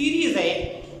की सीरीज है,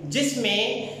 जिसमें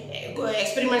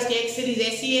एक्सपेरिमेंट्स की एक सीरीज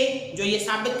ऐसी है जो ये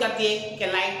साबित करती है कि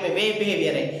लाइट में वेव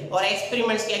बिहेवियर है, और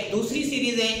एक्सपेरिमेंट्स की एक दूसरी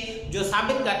सीरीज है जो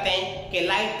साबित करते हैं कि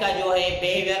लाइट का जो है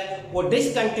बिहेवियर वो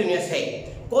डिसकंटिन्यूअस है।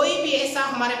 कोई भी ऐसा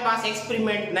हमारे पास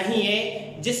एक्सपेरिमेंट नहीं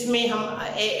है जिसमें हम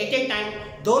एक टाइम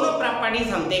दोनों प्रॉपर्टीज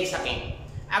हम देख सकें।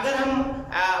 अगर हम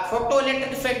फोटो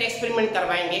इलेक्ट्रिक इफेक्ट एक्सपेरिमेंट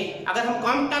करवाएंगे, अगर हम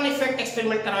कॉम्पटन इफेक्ट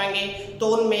एक्सपेरिमेंट करवाएंगे, तो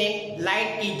उनमें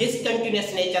लाइट की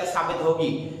डिसकंटिन्यूअस नेचर साबित होगी,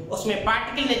 उसमें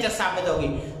पार्टिकल नेचर साबित होगी।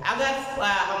 अगर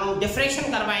हम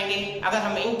डिफ्रेक्शन करवाएंगे, अगर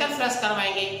हम इंटरफेरेंस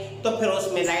करवाएंगे, तो फिर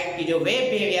उसमें लाइट की जो वेव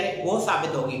बिहेवियर है वो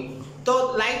साबित होगी। तो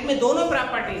लाइट में दोनों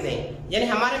प्रॉपर्टीज हैं, यानी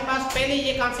हमारे पास पहले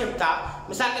ये कॉन्सेप्ट था।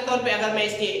 मिसाल के तौर पे अगर मैं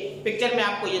इसके पिक्चर में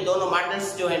आपको ये दोनों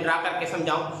मॉडल्स जो है ड्रा करके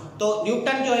समझाऊं, तो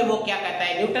न्यूटन जो है वो क्या कहता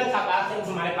है, न्यूटन का कॉन्सेप्ट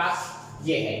हमारे पास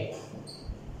ये है,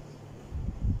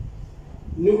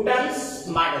 न्यूटन्स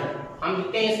मॉडल। हम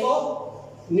लिखते हैं इसको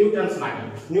न्यूटन्स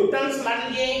मॉडल। न्यूटन्स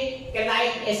मॉडल ये कि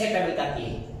लाइट ऐसे ट्रेवल करती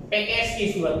है पैकेट्स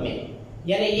की सूरत में,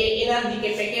 यानी ये एनर्जी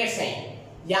के पैकेट्स हैं।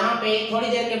 यहाँ पे थोड़ी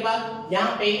देर के बाद,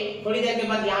 यहाँ पे थोड़ी देर के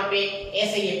बाद, यहाँ पे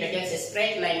ऐसे ये पैकेट्स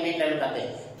स्ट्रेट लाइन में ट्रेवल करते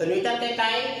हैं। तो न्यूटन कहता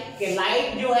है कि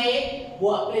लाइट जो है वो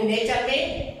अपने नेचर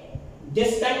में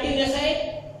डिसकंटिन्यूअस है,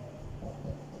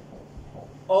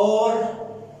 और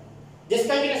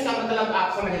डिसकंटिन्यूअस का मतलब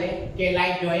आप समझ लें कि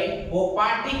लाइट जो है वो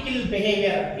पार्टिकल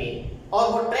बिहेवियर रखती है,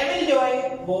 और वो ट्रेवल जो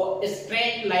है वो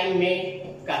स्ट्रेट लाइन में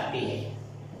करती है।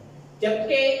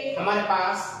 जबकि हमारे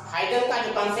पास हाइगन का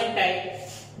जो कॉन्सेप्ट है,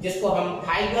 जिसको हम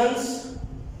हाइगन्स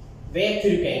वेव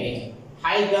थ्योरी कहेंगे,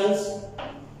 हाइगन्स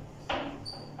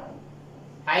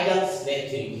वेव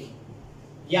थ्योरी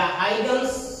या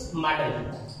हाइगन्स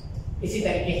मॉडल। इसी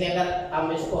तरीके से अगर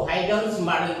हम इसको हाइगन्स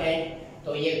मॉडल कहें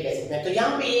तो ये कह सकते हैं। तो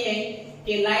यहाँ पे ये है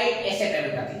कि लाइट ऐसे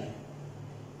ट्रेवल करती है।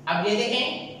 अब ये देखें,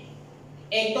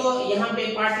 एक तो यहाँ पे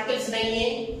पार्टिकल्स नहीं है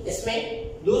इसमें,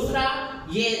 दूसरा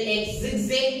ये एक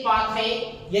जिगजैग पाथ है,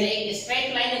 यानी एक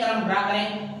स्ट्रेट लाइन अगर हम ड्रा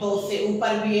करें तो उससे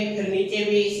ऊपर भी है फिर नीचे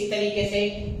भी, इसी तरीके से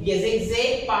ये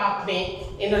जिगजैग पाथ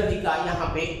में एनर्जी का यहाँ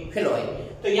पे फ्लो है।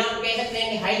 तो यहाँ कह सकते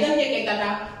हैं कि हाइगन ये कहता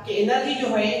था कि एनर्जी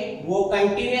जो है वो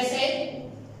कंटिन्यूअस है,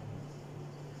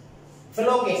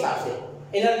 फ्लो के हिसाब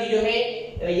से एनर्जी जो है,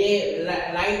 ये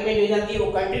लाइट में जो एनर्जी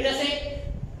वो कंटिन्यूअस है,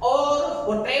 और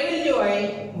वो ट्रेवल जो है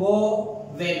वो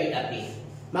वेव में करती है।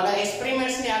 मगर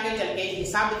एक्सपेरिमेंट्स ने आगे चल के ये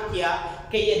साबित किया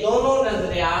कि ये दोनों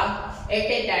नजरिया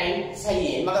एट ए टाइम सही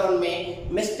है, मगर उनमें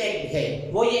मिस्टेक है।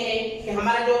 वो ये है कि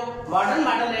हमारा जो मॉडर्न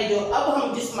मॉडल है, जो अब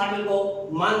हम जिस मॉडल को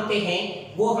मानते हैं,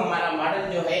 वो हमारा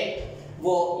मॉडल जो है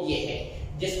वो ये है,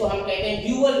 जिसको हम कहते हैं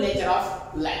dual nature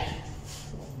of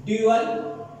light. Dual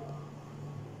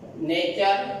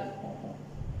nature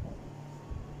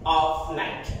of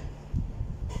light.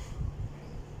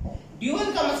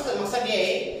 Dual का मकसद ये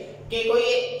है कि कोई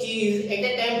चीज एट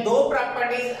ए टाइम दो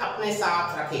प्रॉपर्टीज अपने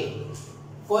साथ रखे।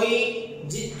 कोई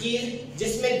चीज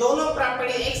जिसमें दोनों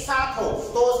प्रॉपर्टीज एक साथ हो,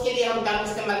 तो उसके लिए हम टर्म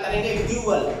इस्तेमाल करेंगे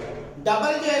ड्यूअल।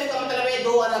 डबल जो है इसका मतलब है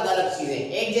दो अलग अलग चीजें,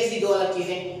 एक जैसी दो अलग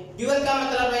चीजें। ड्यूअल का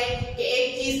मतलब है कि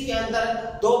एक चीज के अंदर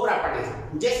दो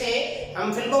प्रॉपर्टीज। जैसे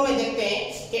हम फिल्मों में देखते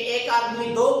हैं कि एक आदमी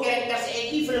दो कैरेक्टर्स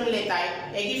एक ही फिल्म लेता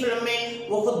है, एक ही फिल्म में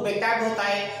वो खुद बेटा भी होता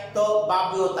है तो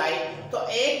बाप भी होता है, तो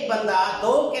एक बंदा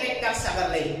दो कैरेक्टर्स अगर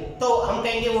ले तो हम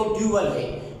कहेंगे वो ड्यूअल है।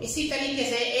 इसी तरीके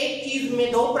से एक चीज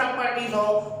में दो प्रॉपर्टीज हो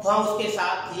तो हम उसके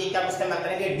साथ ये टर्म इस्तेमाल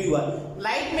करेंगे ड्यूअल।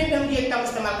 लाइट में भी हम ये टर्म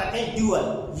इस्तेमाल करते हैं ड्यूअल।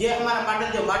 ये हमारा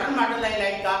मॉडल जो मॉडर्न मॉडल है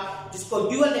लाइट का, जिसको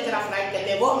ड्यूअल नेचर ऑफ लाइट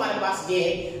कहते हैं, वो हमारे पास ये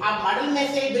है। आप मॉडल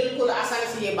में से बिल्कुल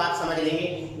आसानी से ये बात समझ लेंगे।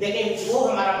 देखिए वो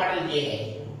हमारा मॉडल ये है।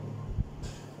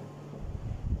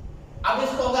 अब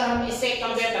इसको अगर हम इससे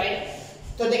कंपेयर करें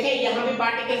तो देखें यहाँ पे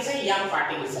पार्टिकल्स हैं, यहाँ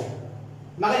पार्टिकल्स हैं,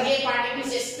 मगर ये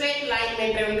पार्टिकल्स स्ट्रेट लाइन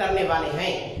में ट्रेवल करने वाले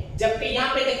हैं, जबकि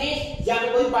यहाँ पे देखें यहाँ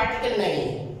पे कोई पार्टिकल नहीं है,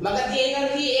 मगर ये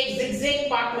एनर्जी एक जिगजैग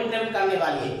पाथ में ट्रेवल करने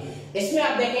वाली है। इसमें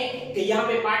आप देखें कि यहाँ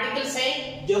पे पार्टिकल्स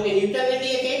हैं जो कि न्यूटन ने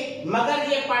दिए थे,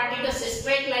 मगर ये पार्टिकल्स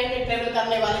स्ट्रेट लाइन में ट्रेवल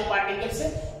करने वाले पार्टिकल्स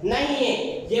नहीं है।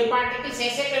 ये पार्टिकल्स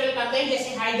ऐसे ट्रेवल करते हैं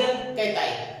जैसे हाइगन कहता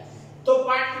है। तो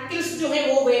पार्टिकल्स जो है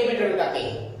वो वेव में ट्रेवल करते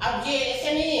हैं। अब ये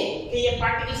ऐसे नहीं है कि ये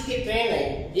पार्टिकल्स की ट्रेन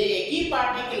है, ये एक ही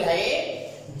पार्टिकल है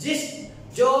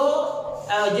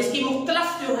जिसकी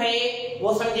मुख्तलिफ जो है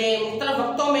वो समझे मुख्तलिफ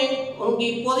वक्तों में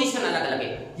उनकी पोजीशन अलग अलग है।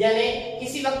 यानी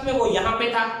किसी वक्त में वो यहाँ पे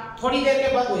था, थोड़ी देर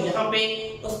के बाद वो यहाँ पे,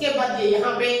 उसके बाद ये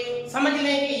यहाँ पे। समझ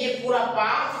लें कि ये पूरा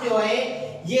पाथ जो है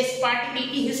ये इस पार्टिकल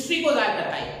की हिस्ट्री को जाहिर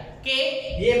करता है कि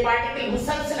ये पार्टिकल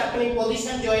मुसलसल अपनी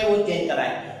पोजीशन जो है वो चेंज कर रहा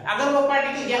है। अगर वो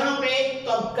पार्टिकल यहाँ पे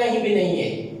तो अब कहीं भी नहीं है,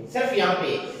 सिर्फ यहाँ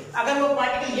पे। अगर वो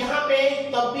पार्टिकल यहाँ पे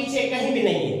तो अब पीछे कहीं भी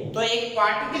नहीं है। तो एक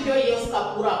पार्टिकल जो है ये उसका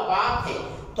पूरा पाथ है।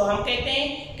 तो तो हम कहते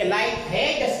हैं कि लाइट है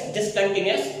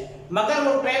डिसकंटिन्यूअस, मगर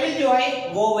वो ट्रेवल जो है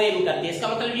वो वेव में करती है। इसका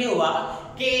मतलब ये हुआ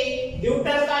कि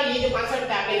न्यूटन का ये जो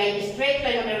कांसेप्ट है कि लाइट स्ट्रेट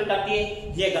लाइन में ट्रेवल करती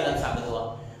है, ये गलत साबित हुआ।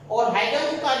 और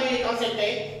हाइगन का जो ये कांसेप्ट है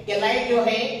कि लाइट जो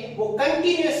है वो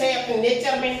कंटिन्यूअस है अपने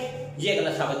नेचर में, ये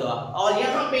गलत साबित हुआ। और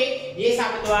यहाँ पे ये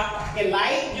साबित हुआ कि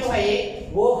लाइट जो है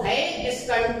वो है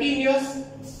डिसकंटिन्यूअस,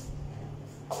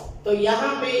 तो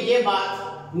यहाँ पे ये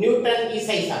बात न्यूटन की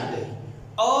सही साबित हुई।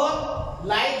 और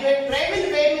लाइट जो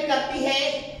ट्रेवल वेव में करती है,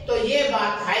 तो ये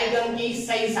बात हाइगन की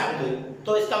सही साबित हुई।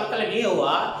 तो इसका मतलब ये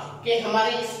हुआ कि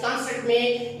हमारे इस कॉन्सेप्ट में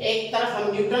एक तरफ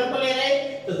हम न्यूटन को ले रहे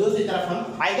हैं तो दूसरी तरफ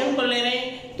हम हाइगन को ले रहे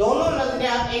हैं। दोनों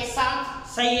नजरिया एक साथ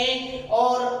सही है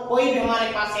और कोई भी हमारे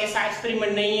पास ऐसा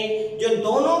एक्सपेरिमेंट नहीं है जो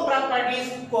दोनों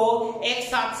प्रॉपर्टीज को एक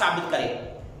साथ साबित करे।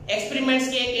 एक्सपेरिमेंट्स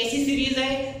की एक ऐसी सीरीज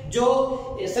है जो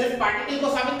सिर्फ पार्टिकल को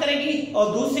साबित करेगी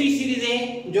और दूसरी सीरीज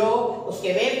है जो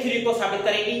उसके वेव थ्योरी को साबित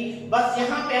करेगी। बस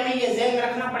यहाँ पे हमें ये ध्यान में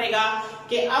रखना पड़ेगा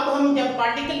कि अब हम जब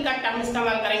पार्टिकल का टर्म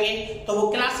इस्तेमाल करेंगे तो वो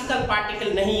क्लासिकल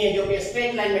पार्टिकल नहीं है जो कि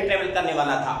स्ट्रेट लाइन में ट्रेवल करने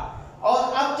वाला था।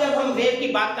 और अब जब हम वेव की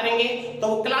बात करेंगे तो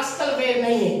वो क्लासिकल वेव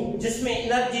नहीं है जिसमें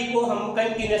एनर्जी को हम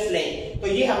कंटिन्यूअस लें। तो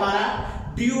ये हमारा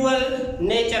ड्यूअल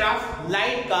नेचर ऑफ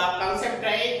लाइट का कांसेप्ट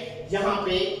है। यहाँ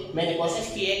पे मैंने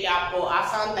कोशिश की है कि आपको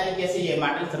आसान तरीके से ये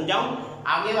मॉडल समझाऊं।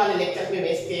 आगे वाले लेक्चर में मैं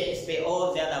इस पे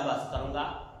और ज्यादा बात करूंगा।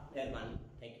 मेहरबानी,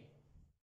 थैंक यू।